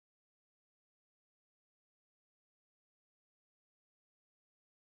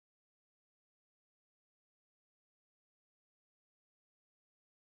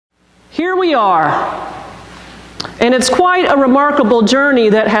Here we are, and it's quite a remarkable journey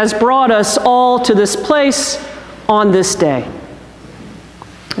that has brought us all to this place on this day.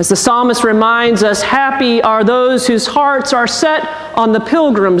 As the psalmist reminds us, happy are those whose hearts are set on the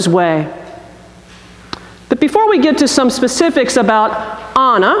pilgrim's way. But before we get to some specifics about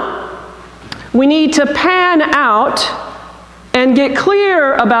Anna, we need to pan out and get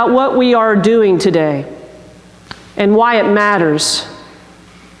clear about what we are doing today and why it matters.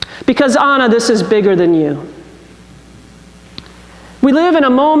 Because Anna, this is bigger than you. We live in a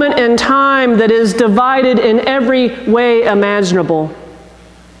moment in time that is divided in every way imaginable.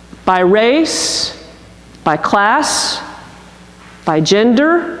 By race, by class, by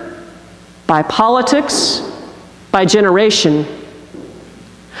gender, by politics, by generation.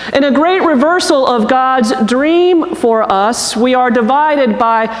 In a great reversal of God's dream for us, we are divided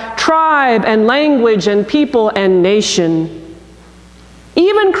by tribe and language and people and nation.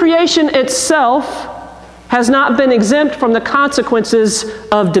 Even creation itself has not been exempt from the consequences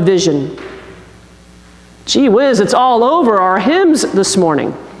of division. Gee whiz, it's all over our hymns this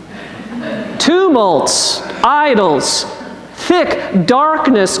morning. Tumults, idols, thick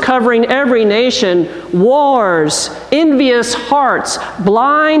darkness covering every nation, wars, envious hearts,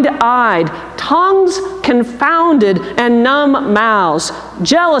 blind-eyed, tongues confounded and numb mouths,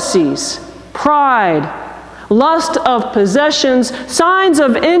 jealousies, pride, lust of possessions, signs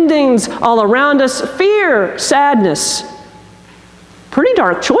of endings all around us, fear, sadness. Pretty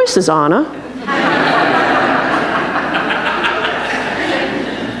dark choices, Anna.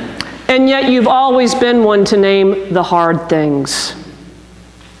 And yet you've always been one to name the hard things.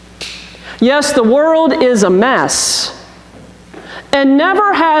 Yes, the world is a mess. And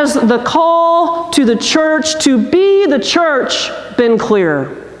never has the call to the church to be the church been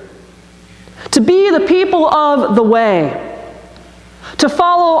clearer. To be the people of the way, to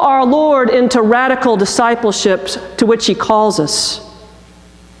follow our Lord into radical discipleship to which He calls us.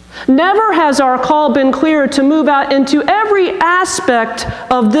 Never has our call been clearer to move out into every aspect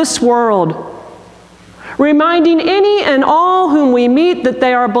of this world, reminding any and all whom we meet that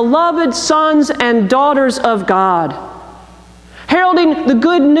they are beloved sons and daughters of God, heralding the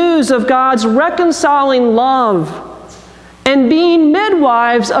good news of God's reconciling love, and being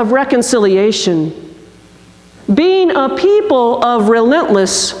midwives of reconciliation, being a people of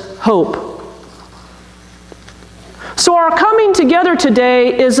relentless hope. So our coming together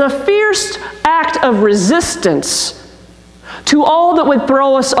today is a fierce act of resistance to all that would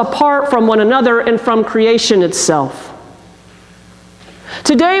throw us apart from one another and from creation itself.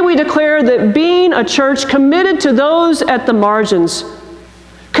 Today we declare that being a church committed to those at the margins,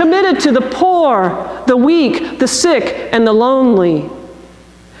 committed to the poor, the weak, the sick, and the lonely.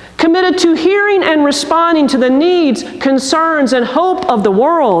 Committed to hearing and responding to the needs, concerns, and hope of the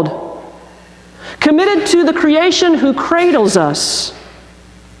world. Committed to the creation who cradles us.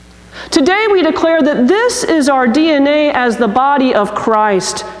 Today we declare that this is our DNA as the body of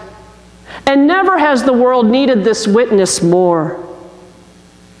Christ, and never has the world needed this witness more.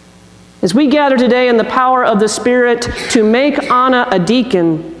 As we gather today in the power of the Spirit to make Anna a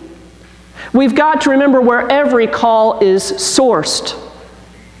deacon, we've got to remember where every call is sourced.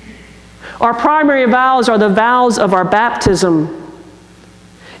 Our primary vows are the vows of our baptism.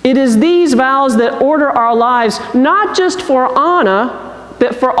 It is these vows that order our lives, not just for Anna,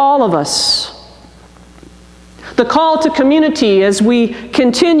 but for all of us. The call to community as we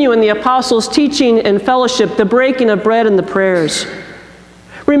continue in the apostles' teaching and fellowship, the breaking of bread and the prayers.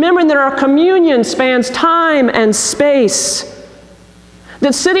 Remembering that our communion spans time and space,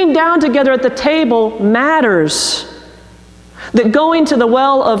 that sitting down together at the table matters, that going to the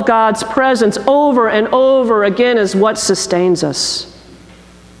well of God's presence over and over again is what sustains us.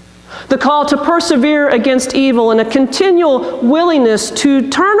 The call to persevere against evil and a continual willingness to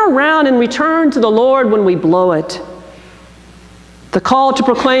turn around and return to the Lord when we blow it. The call to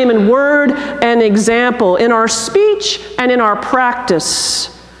proclaim in word and example, in our speech and in our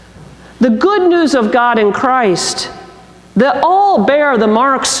practice, the good news of God in Christ, that all bear the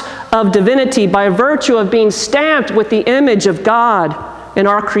marks of divinity by virtue of being stamped with the image of God in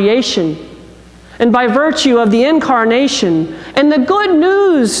our creation, and by virtue of the incarnation, and the good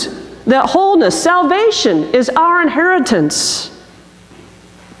news that wholeness, salvation, is our inheritance.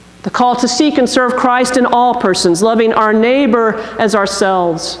 The call to seek and serve Christ in all persons, loving our neighbor as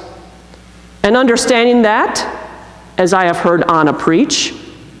ourselves, and understanding that, as I have heard Anna preach,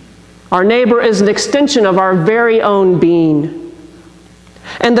 our neighbor is an extension of our very own being.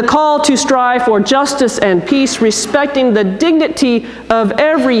 And the call to strive for justice and peace, respecting the dignity of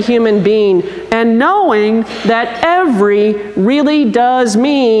every human being, and knowing that every really does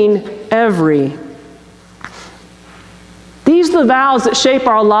mean every. These are the vows that shape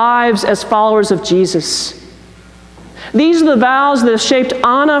our lives as followers of Jesus. These are the vows that have shaped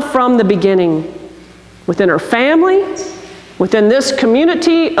Anna from the beginning, within her family, within this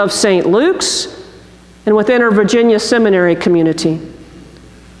community of St. Luke's, and within her Virginia Seminary community.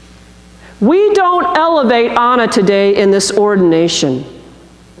 We don't elevate Anna today in this ordination.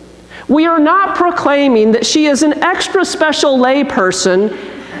 We are not proclaiming that she is an extra special lay person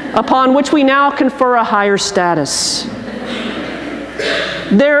upon which we now confer a higher status.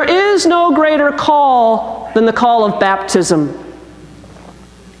 There is no greater call than the call of baptism.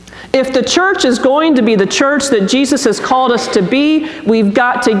 If the church is going to be the church that Jesus has called us to be, we've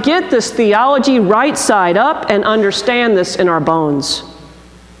got to get this theology right side up and understand this in our bones.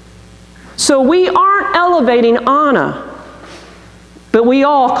 So we aren't elevating Anna, but we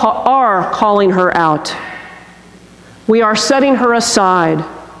all are calling her out. We are setting her aside.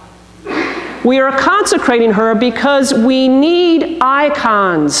 We are consecrating her because we need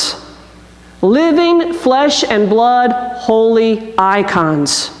icons, living flesh and blood, holy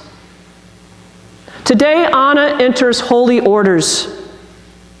icons. Today, Anna enters holy orders.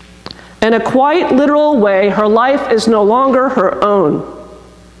 In a quite literal way, her life is no longer her own.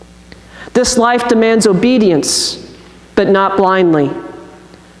 This life demands obedience, but not blindly.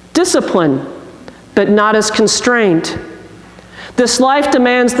 Discipline, but not as constraint. This life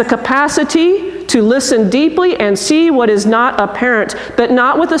demands the capacity to listen deeply and see what is not apparent, but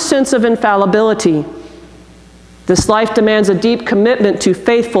not with a sense of infallibility. This life demands a deep commitment to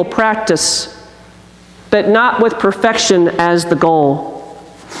faithful practice, but not with perfection as the goal.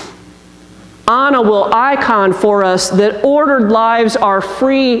 Anna will icon for us that ordered lives are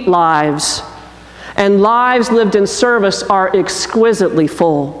free lives, and lives lived in service are exquisitely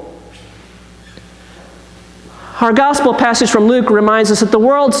full. Our gospel passage from Luke reminds us that the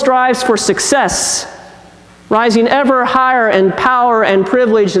world strives for success, rising ever higher in power and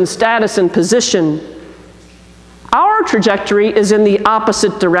privilege and status and position. Our trajectory is in the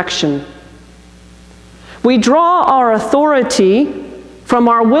opposite direction. We draw our authority from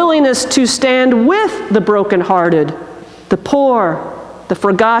our willingness to stand with the brokenhearted, the poor, the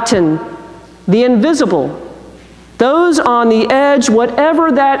forgotten, the invisible, those on the edge,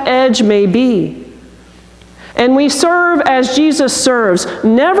 whatever that edge may be. And we serve as Jesus serves,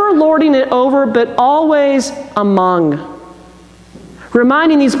 never lording it over, but always among.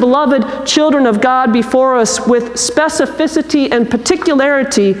 Reminding these beloved children of God before us with specificity and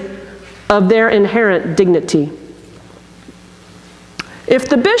particularity of their inherent dignity. If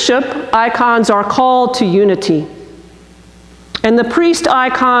the bishop icons are called to unity, and the priest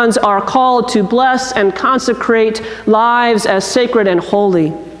icons are called to bless and consecrate lives as sacred and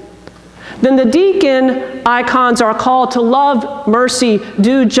holy, then the deacon icons are called to love, mercy,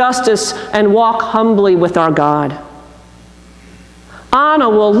 do justice, and walk humbly with our God. Anna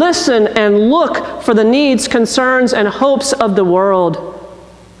will listen and look for the needs, concerns, and hopes of the world.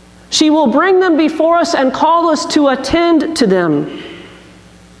 She will bring them before us and call us to attend to them.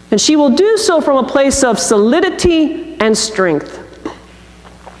 And she will do so from a place of solidity and strength.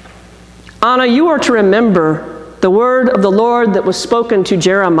 Anna, you are to remember the word of the Lord that was spoken to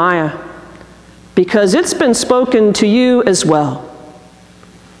Jeremiah, because it's been spoken to you as well.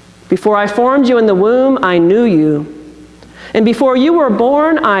 Before I formed you in the womb, I knew you. And before you were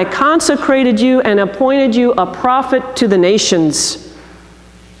born, I consecrated you and appointed you a prophet to the nations.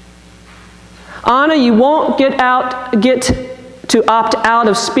 Anna, you won't get to opt out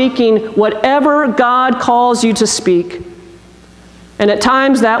of speaking whatever God calls you to speak. And at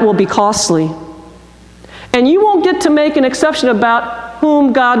times that will be costly. And you won't get to make an exception about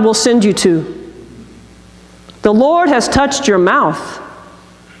whom God will send you to. The Lord has touched your mouth.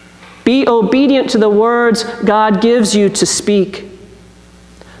 Be obedient to the words God gives you to speak.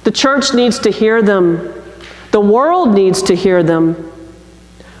 The church needs to hear them. The world needs to hear them.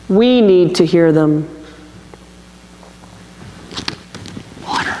 We need to hear them.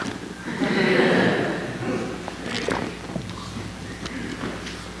 Water.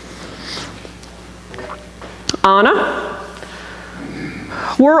 Anna,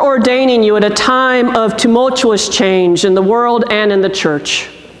 we're ordaining you at a time of tumultuous change in the world and in the church.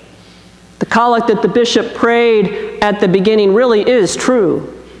 The collect that the bishop prayed at the beginning really is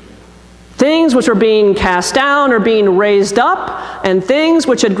true. Things which are being cast down are being raised up, and things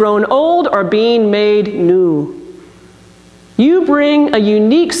which had grown old are being made new. You bring a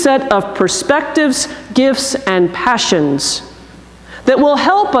unique set of perspectives, gifts, and passions that will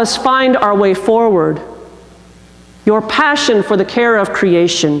help us find our way forward. Your passion for the care of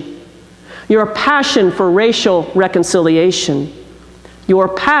creation, your passion for racial reconciliation, your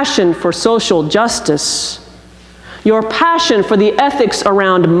passion for social justice, your passion for the ethics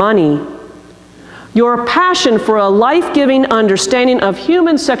around money, your passion for a life-giving understanding of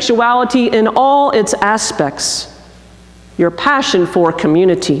human sexuality in all its aspects, your passion for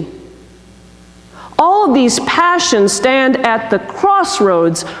community. All of these passions stand at the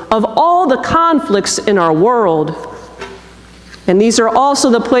crossroads of all the conflicts in our world. And these are also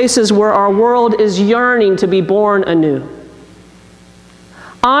the places where our world is yearning to be born anew.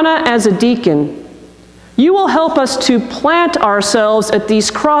 Anna, as a deacon, you will help us to plant ourselves at these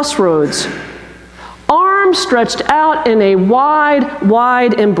crossroads, arms stretched out in a wide,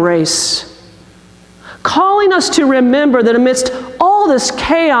 wide embrace, calling us to remember that amidst all this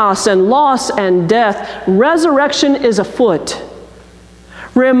chaos and loss and death, resurrection is afoot,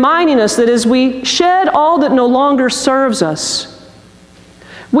 reminding us that as we shed all that no longer serves us,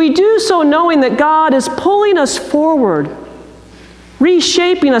 we do so knowing that God is pulling us forward,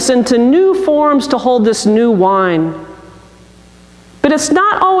 reshaping us into new forms to hold this new wine. But it's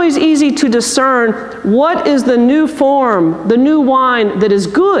not always easy to discern what is the new form, the new wine that is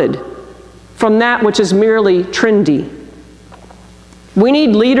good, from that which is merely trendy. We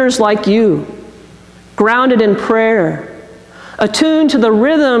need leaders like you, grounded in prayer, attuned to the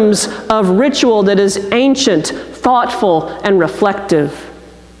rhythms of ritual that is ancient, thoughtful, and reflective,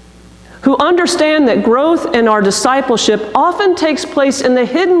 who understand that growth in our discipleship often takes place in the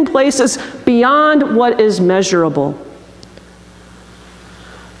hidden places beyond what is measurable.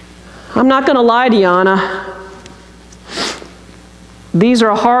 I'm not going to lie to you, Anna. These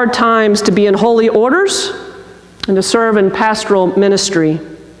are hard times to be in holy orders and to serve in pastoral ministry.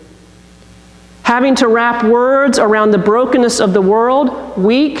 Having to wrap words around the brokenness of the world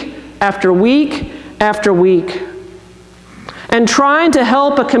week after week after week. And trying to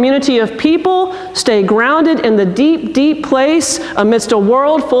help a community of people stay grounded in the deep, deep place amidst a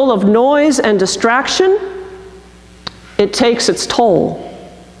world full of noise and distraction, it takes its toll.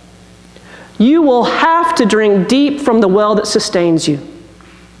 You will have to drink deep from the well that sustains you.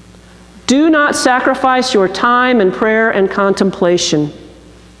 Do not sacrifice your time in prayer and contemplation.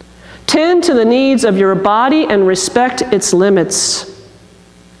 Tend to the needs of your body and respect its limits.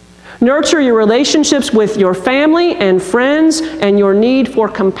 Nurture your relationships with your family and friends and your need for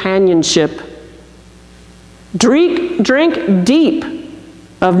companionship. Drink deep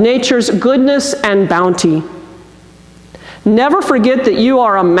of nature's goodness and bounty. Never forget that you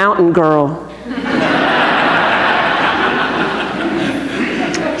are a mountain girl.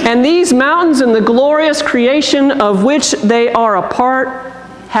 And these mountains and the glorious creation of which they are a part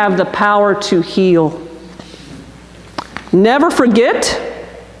have the power to heal. Never forget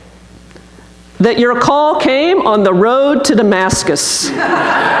that your call came on the road to Damascus.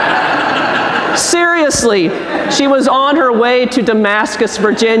 Seriously, she was on her way to Damascus,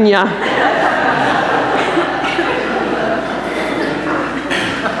 Virginia.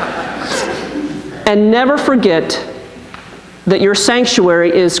 And never forget that your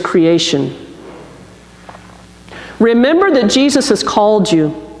sanctuary is creation. Remember that Jesus has called you.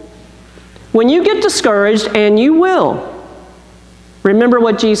 When you get discouraged, and you will, remember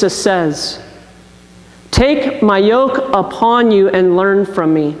what Jesus says. Take my yoke upon you and learn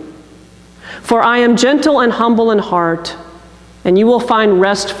from me. For I am gentle and humble in heart, and you will find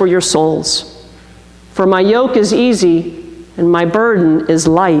rest for your souls. For my yoke is easy, and my burden is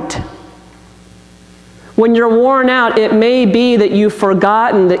light. When you're worn out, it may be that you've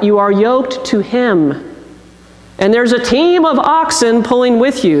forgotten that you are yoked to Him, and there's a team of oxen pulling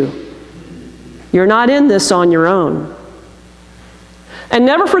with you. You're not in this on your own. And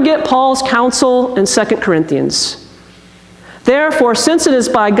never forget Paul's counsel in 2 Corinthians. Therefore, since it is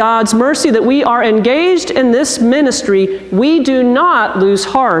by God's mercy that we are engaged in this ministry, we do not lose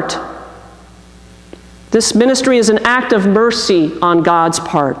heart. This ministry is an act of mercy on God's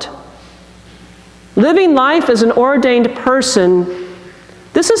part. Living life as an ordained person,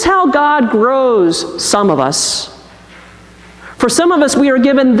 this is how God grows some of us. For some of us, we are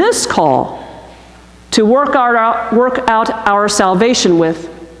given this call to work out our salvation with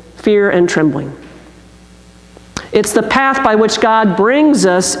fear and trembling. It's the path by which God brings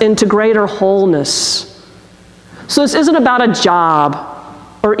us into greater wholeness. So this isn't about a job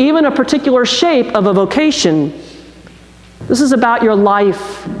or even a particular shape of a vocation. This is about your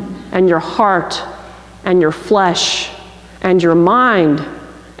life and your heart and your flesh and your mind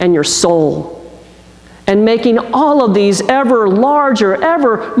and your soul, and making all of these ever larger,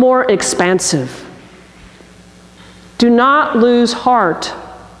 ever more expansive. Do not lose heart.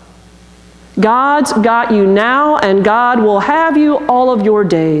 God's got you now, and God will have you all of your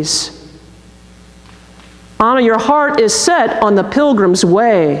days. Anna, your heart is set on the pilgrim's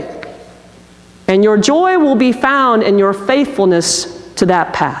way, and your joy will be found in your faithfulness to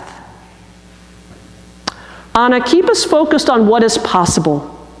that path. Anna, keep us focused on what is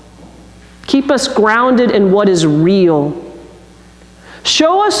possible. Keep us grounded in what is real.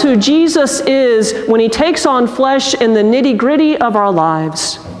 Show us who Jesus is when he takes on flesh in the nitty-gritty of our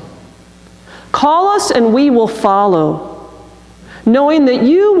lives. Call us and we will follow, knowing that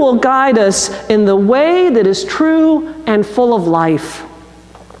you will guide us in the way that is true and full of life.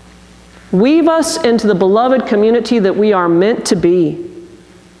 Weave us into the beloved community that we are meant to be.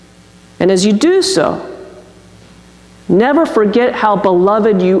 And as you do so, never forget how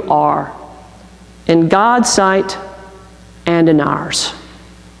beloved you are in God's sight and in ours.